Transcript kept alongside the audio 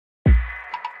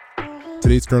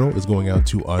Today's kernel is going out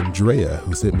to Andrea,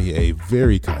 who sent me a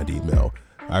very kind email.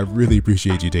 I really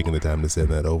appreciate you taking the time to send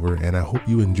that over, and I hope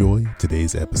you enjoy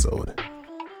today's episode.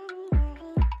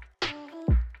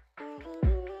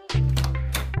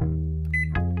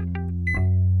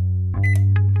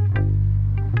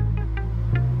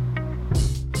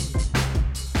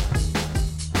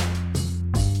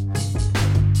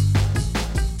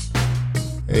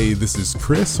 Hey, this is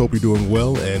Chris. Hope you're doing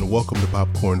well, and welcome to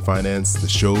Popcorn Finance, the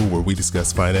show where we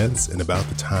discuss finance and about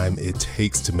the time it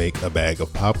takes to make a bag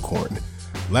of popcorn.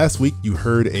 Last week, you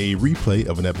heard a replay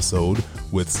of an episode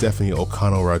with Stephanie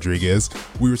O'Connell Rodriguez.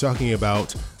 We were talking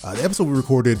about the episode we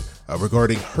recorded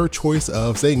regarding her choice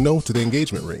of saying no to the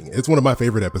engagement ring. It's one of my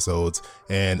favorite episodes,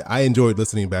 and I enjoyed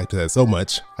listening back to that so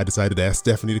much, I decided to ask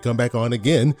Stephanie to come back on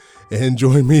again and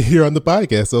join me here on the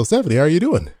podcast. So, Stephanie, how are you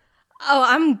doing? Oh,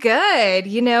 I'm good.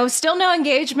 You know, still no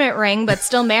engagement ring, but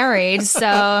still married.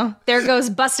 So there goes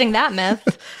busting that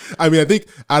myth. I mean, I think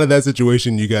out of that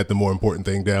situation, you got the more important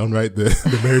thing down, right?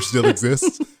 The marriage still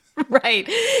exists. Right.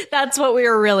 That's what we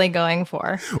were really going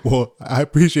for. Well, I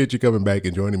appreciate you coming back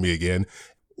and joining me again.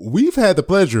 We've had the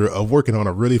pleasure of working on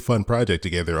a really fun project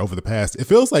together over the past, it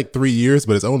feels like 3 years,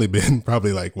 but it's only been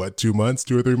probably like, 2 months,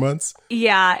 2 or 3 months?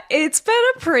 Yeah, it's been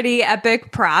a pretty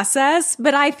epic process,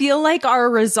 but I feel like our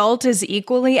result is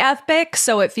equally epic,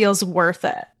 so it feels worth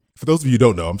it. For those of you who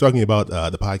don't know, I'm talking about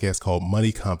the podcast called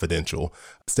Money Confidential.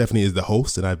 Stephanie is the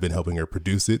host, and I've been helping her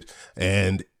produce it.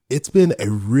 And it's been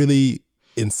a really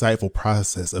insightful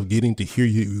process of getting to hear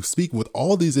you speak with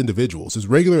all these individuals, just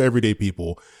regular everyday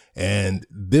people, and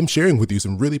them sharing with you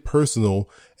some really personal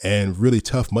and really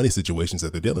tough money situations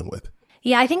that they're dealing with.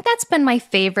 Yeah, I think that's been my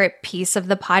favorite piece of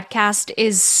the podcast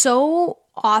is so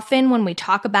often when we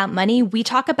talk about money, we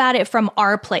talk about it from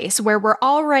our place where we're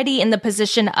already in the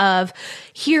position of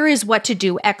here is what to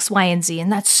do, X, Y, and Z.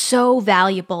 And that's so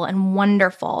valuable and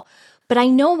wonderful. But I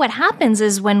know what happens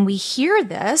is when we hear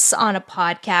this on a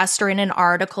podcast or in an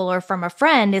article or from a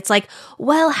friend, it's like,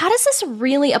 well, how does this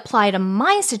really apply to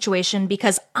my situation?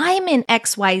 Because I'm in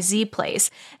XYZ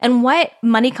place. And what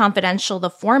Money Confidential, the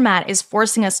format, is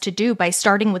forcing us to do by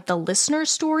starting with the listener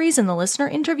stories and the listener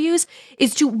interviews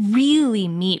is to really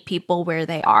meet people where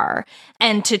they are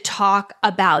and to talk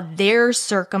about their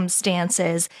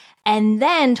circumstances and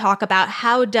then talk about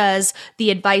how does the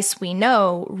advice we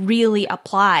know really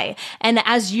apply. And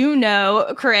as you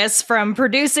know, Chris, from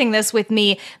producing this with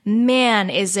me,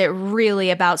 man, is it really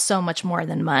about so much more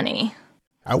than money.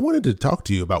 I wanted to talk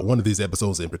to you about one of these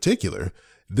episodes in particular.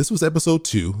 This was episode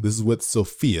 2. This is with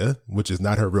Sophia, which is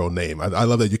not her real name. I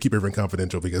love that you keep everything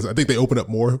confidential because I think they open up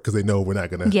more because they know we're not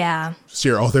going to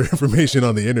share all their information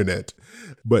on the internet.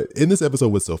 But in this episode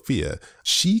with Sophia,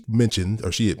 she mentioned,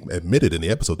 or she admitted in the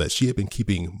episode that she had been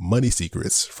keeping money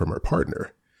secrets from her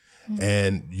partner. Mm-hmm.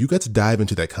 And you got to dive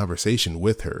into that conversation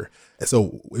with her. And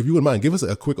so if you wouldn't mind, give us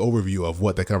a quick overview of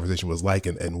what that conversation was like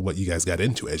and what you guys got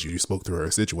into as you spoke through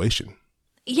her situation.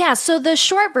 Yeah, so the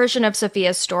short version of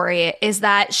Sophia's story is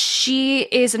that she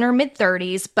is in her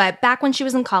mid-30s, but back when she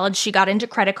was in college, she got into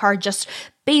credit card just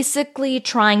basically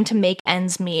trying to make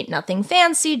ends meet. Nothing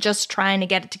fancy, just trying to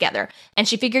get it together. And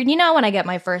she figured, when I get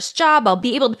my first job, I'll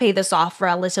be able to pay this off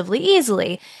relatively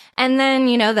easily. And then,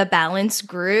 the balance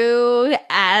grew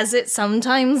as it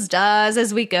sometimes does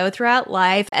as we go throughout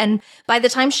life. And by the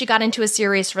time she got into a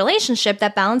serious relationship,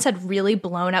 that balance had really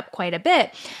blown up quite a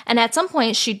bit. And at some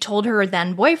point, she told her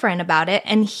then boyfriend about it,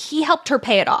 and he helped her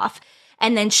pay it off.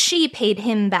 And then she paid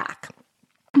him back.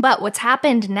 But what's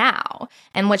happened now,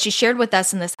 and what she shared with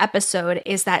us in this episode,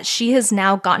 is that she has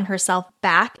now gotten herself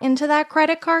back into that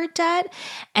credit card debt,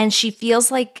 and she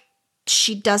feels like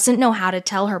she doesn't know how to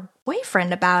tell her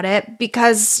boyfriend about it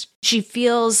because she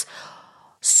feels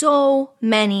so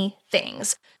many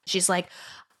things. She's like,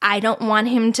 I don't want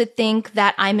him to think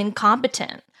that I'm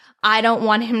incompetent. I don't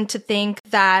want him to think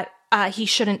that he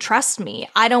shouldn't trust me.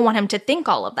 I don't want him to think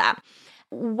all of that.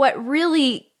 What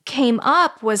really came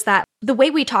up was that the way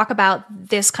we talk about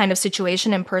this kind of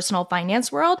situation in personal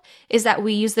finance world is that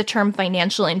we use the term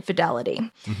financial infidelity.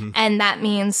 Mm-hmm. And that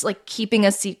means like keeping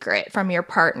a secret from your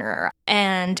partner.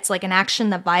 And it's like an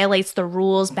action that violates the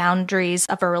rules, boundaries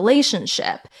of a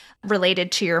relationship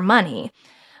related to your money.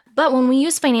 But when we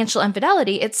use financial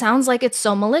infidelity, it sounds like it's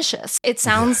so malicious. It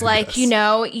sounds like,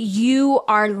 you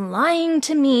are lying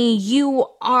to me. You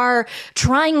are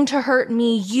trying to hurt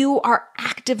me. You are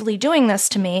actively doing this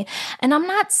to me. And I'm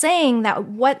not saying that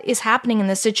what is happening in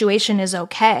this situation is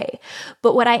okay.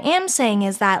 But what I am saying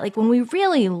is that, when we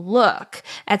really look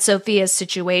at Sophia's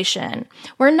situation,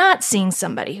 we're not seeing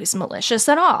somebody who's malicious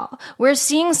at all. We're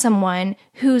seeing someone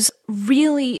who's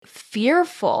really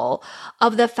fearful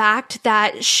of the fact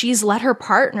that she's let her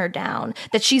partner down,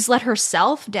 that she's let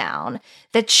herself down,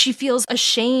 that she feels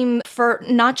ashamed for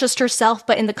not just herself,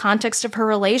 but in the context of her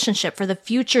relationship, for the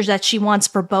future that she wants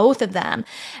for both of them.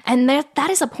 And that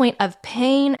is a point of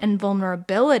pain and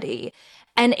vulnerability.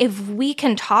 And if we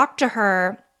can talk to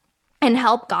her and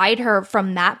help guide her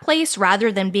from that place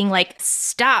rather than being like,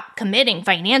 stop committing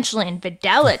financial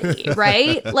infidelity,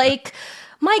 right? Like,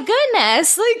 my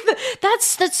goodness, like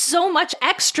that's so much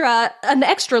an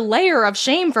extra layer of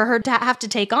shame for her to have to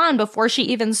take on before she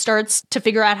even starts to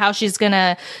figure out how she's going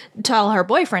to tell her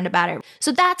boyfriend about it.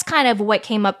 So that's kind of what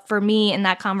came up for me in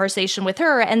that conversation with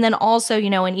her. And then also, you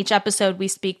know, in each episode, we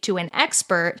speak to an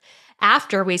expert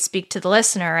after we speak to the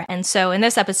listener. And so in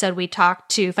this episode, we talked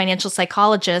to financial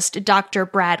psychologist, Dr.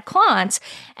 Brad Klontz,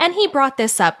 and he brought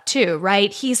this up too,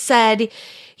 right? He said,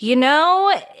 you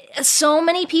know, so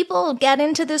many people get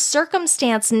into this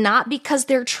circumstance not because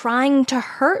they're trying to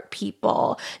hurt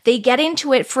people. They get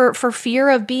into it for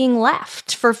fear of being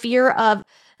left, for fear of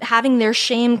having their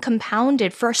shame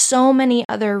compounded, for so many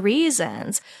other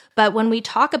reasons. But when we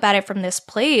talk about it from this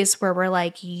place where we're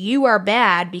like, you are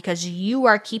bad because you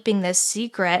are keeping this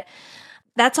secret,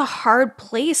 that's a hard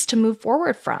place to move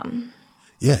forward from.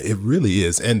 Yeah, it really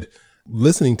is. And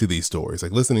listening to these stories,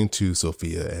 like listening to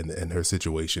Sophia and her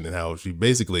situation and how she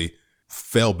basically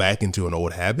fell back into an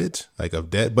old habit, like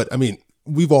of debt. But I mean,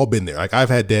 we've all been there. Like I've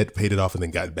had debt, paid it off, and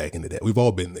then gotten back into debt. We've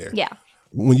all been there. Yeah.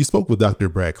 When you spoke with Dr.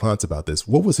 Brad Klontz about this,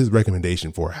 what was his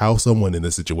recommendation for how someone in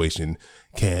this situation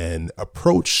can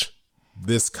approach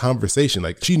this conversation?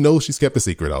 Like she knows she's kept a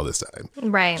secret all this time.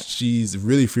 Right. She's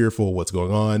really fearful of what's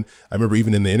going on. I remember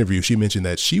even in the interview, she mentioned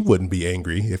that she wouldn't be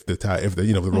angry if the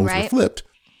roles were flipped.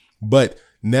 But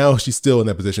now she's still in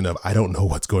that position of, I don't know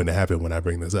what's going to happen when I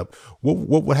bring this up.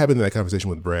 What happened in that conversation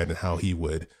with Brad and how he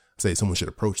would say someone should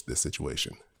approach this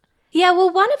situation? Yeah,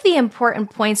 well, one of the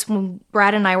important points when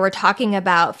Brad and I were talking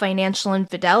about financial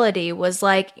infidelity was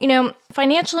like, you know,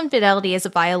 financial infidelity is a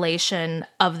violation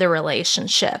of the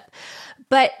relationship.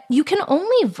 But you can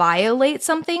only violate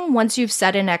something once you've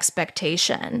set an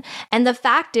expectation. And the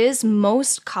fact is,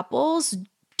 most couples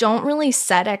don't really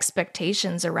set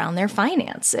expectations around their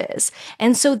finances.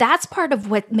 And so that's part of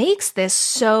what makes this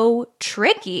so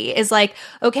tricky is like,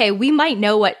 okay, we might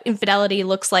know what infidelity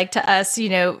looks like to us, you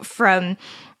know, from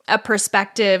a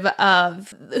perspective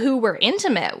of who we're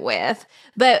intimate with.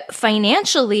 But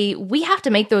financially, we have to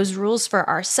make those rules for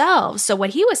ourselves. So what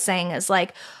he was saying is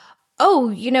like, oh,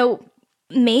 you know,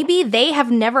 maybe they have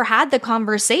never had the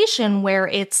conversation where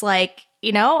it's like,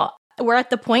 you know, we're at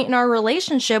the point in our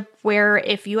relationship where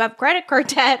if you have credit card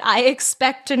debt, I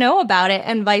expect to know about it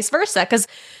and vice versa. Because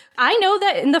I know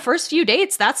that in the first few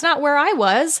dates, that's not where I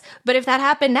was. But if that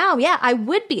happened now, yeah, I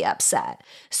would be upset.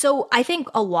 So I think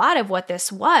a lot of what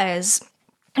this was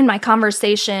in my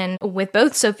conversation with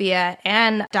both Sophia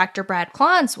and Dr. Brad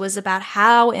Klontz was about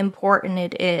how important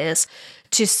it is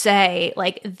to say,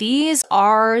 like, these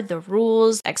are the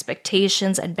rules,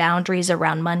 expectations, and boundaries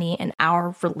around money in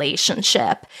our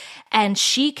relationship. And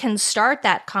she can start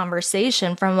that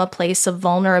conversation from a place of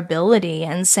vulnerability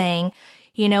and saying,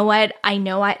 you know what, I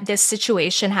know this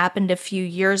situation happened a few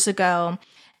years ago,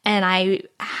 and I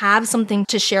have something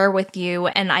to share with you,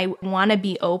 and I want to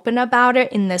be open about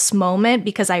it in this moment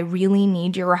because I really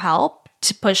need your help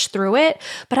to push through it.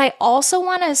 But I also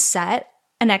want to set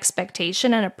an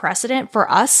expectation and a precedent for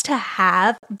us to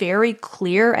have very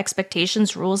clear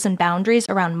expectations, rules, and boundaries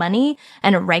around money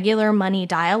and a regular money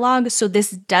dialogue so this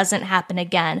doesn't happen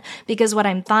again. Because what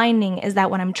I'm finding is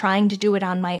that when I'm trying to do it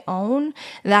on my own,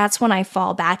 that's when I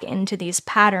fall back into these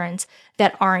patterns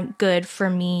that aren't good for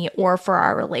me or for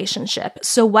our relationship.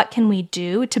 So what can we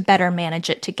do to better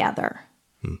manage it together?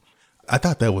 I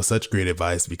thought that was such great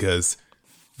advice because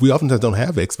we oftentimes don't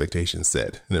have expectations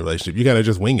set in a relationship. You kind of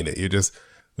just winging it.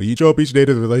 You show up each day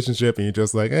to the relationship and you're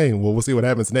just like, hey, well, we'll see what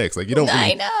happens next. Like, you don't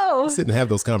really sit and have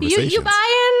those conversations. You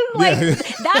buy in? Like,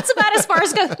 yeah. That's about as far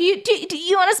as it goes. Do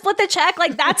you want to split the check?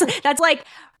 Like, that's like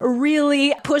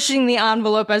really pushing the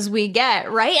envelope as we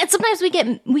get, right? And sometimes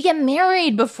we get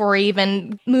married before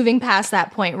even moving past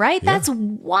that point, right? Yeah. That's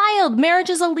wild. Marriage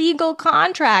is a legal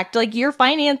contract. Like, your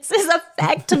finances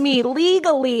affect me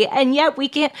legally, and yet we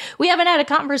haven't had a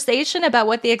conversation about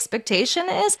what the expectation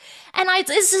is. And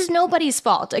this is nobody's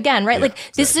fault again, right? Yeah, like,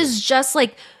 exactly. This is just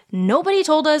like nobody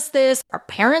told us this. Our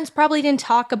parents probably didn't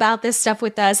talk about this stuff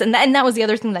with us. And that was the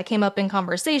other thing that came up in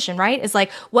conversation, right? Is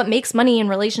like, what makes money in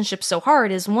relationships so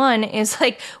hard is one,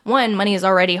 money is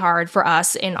already hard for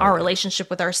us in our relationship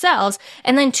with ourselves.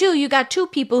 And then two, you got two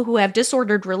people who have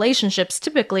disordered relationships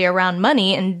typically around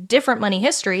money and different money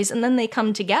histories. And then they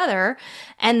come together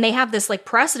and they have this like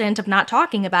precedent of not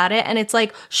talking about it. And it's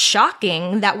like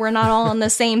shocking that we're not all on the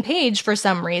same page for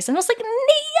some reason. I was like,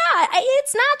 yeah,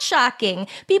 it's not shocking.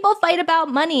 People fight about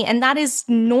money and that is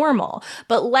normal.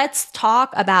 But let's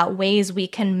talk about ways we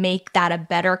can make that a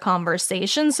better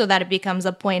conversation so that it becomes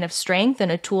a point of strength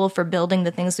and a tool for building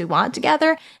the things we want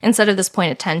together instead of this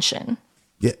point of tension.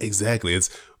 Yeah, exactly.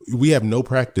 We have no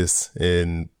practice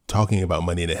in talking about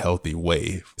money in a healthy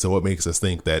way. So what makes us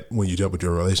think that when you jump into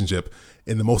a relationship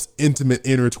in the most intimate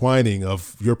intertwining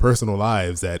of your personal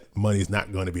lives, that money is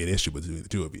not going to be an issue between the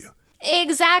two of you?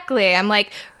 Exactly. I'm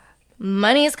like,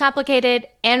 money is complicated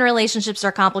and relationships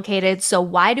are complicated. So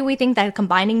why do we think that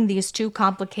combining these two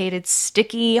complicated,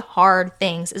 sticky, hard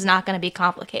things is not going to be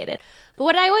complicated? But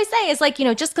what I always say is like,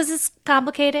 just because it's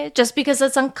complicated, just because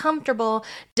it's uncomfortable,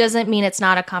 doesn't mean it's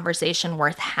not a conversation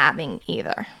worth having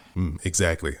either.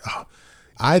 Exactly.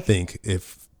 I think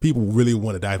if people really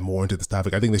want to dive more into this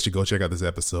topic, I think they should go check out this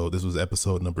episode. This was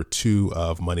episode number 2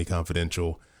 of Money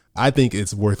Confidential. I think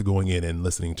it's worth going in and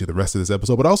listening to the rest of this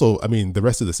episode, but also, the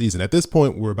rest of the season. At this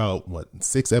point, we're about,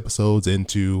 6 episodes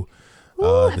into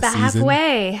the season.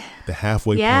 Halfway. The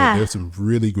halfway point. There's some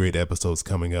really great episodes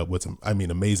coming up with some,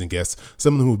 amazing guests.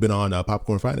 Some of them who've been on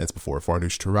Popcorn Finance before.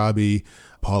 Farnoosh Torabi,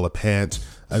 Paula Pant,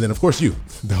 and then, of course, you,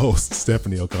 the host,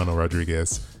 Stephanie O'Connell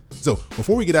Rodriguez. So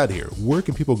before we get out of here, where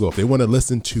can people go if they want to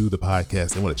listen to the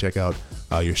podcast, they want to check out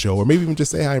your show, or maybe even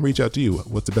just say hi and reach out to you?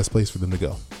 What's the best place for them to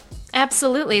go?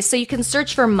 Absolutely. So you can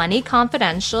search for Money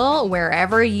Confidential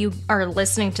wherever you are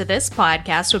listening to this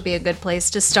podcast would be a good place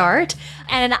to start.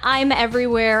 And I'm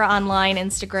everywhere online,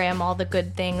 Instagram, all the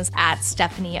good things at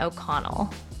Stephanie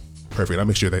O'Connell. Perfect. I'll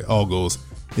make sure that all goes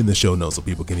in the show notes so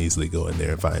people can easily go in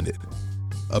there and find it.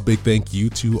 A big thank you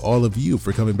to all of you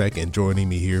for coming back and joining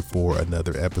me here for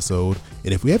another episode.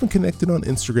 And if we haven't connected on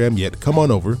Instagram yet, come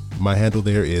on over. My handle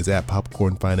there is at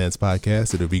Popcorn Finance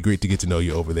Podcast. It'll be great to get to know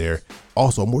you over there.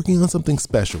 Also, I'm working on something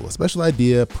special, a special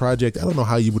idea, project. I don't know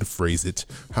how you would phrase it,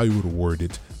 how you would word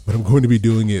it, but I'm going to be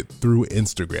doing it through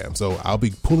Instagram. So I'll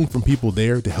be pulling from people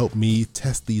there to help me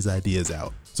test these ideas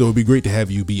out. So it'd be great to have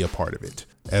you be a part of it.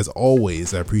 As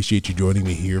always, I appreciate you joining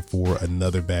me here for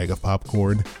another bag of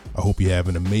popcorn. I hope you have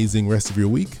an amazing rest of your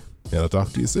week, and I'll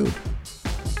talk to you soon.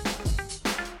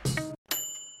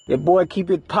 Your boy keep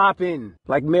it poppin'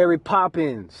 like Mary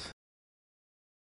Poppins.